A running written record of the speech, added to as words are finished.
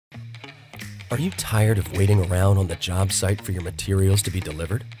Are you tired of waiting around on the job site for your materials to be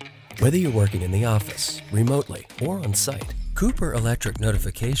delivered? Whether you're working in the office, remotely, or on site, Cooper Electric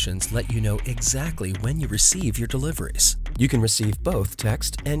notifications let you know exactly when you receive your deliveries. You can receive both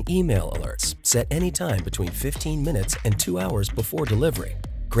text and email alerts set anytime between 15 minutes and 2 hours before delivery,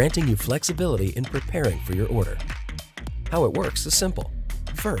 granting you flexibility in preparing for your order. How it works is simple.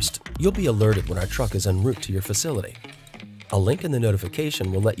 First, you'll be alerted when our truck is en route to your facility. A link in the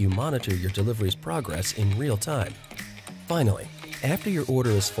notification will let you monitor your delivery's progress in real time. Finally, after your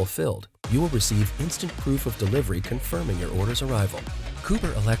order is fulfilled, you will receive instant proof of delivery confirming your order's arrival.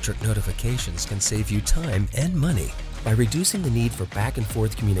 Cooper Electric notifications can save you time and money by reducing the need for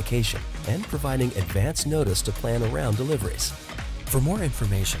back-and-forth communication and providing advance notice to plan around deliveries. For more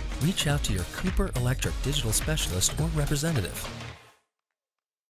information, reach out to your Cooper Electric digital specialist or representative.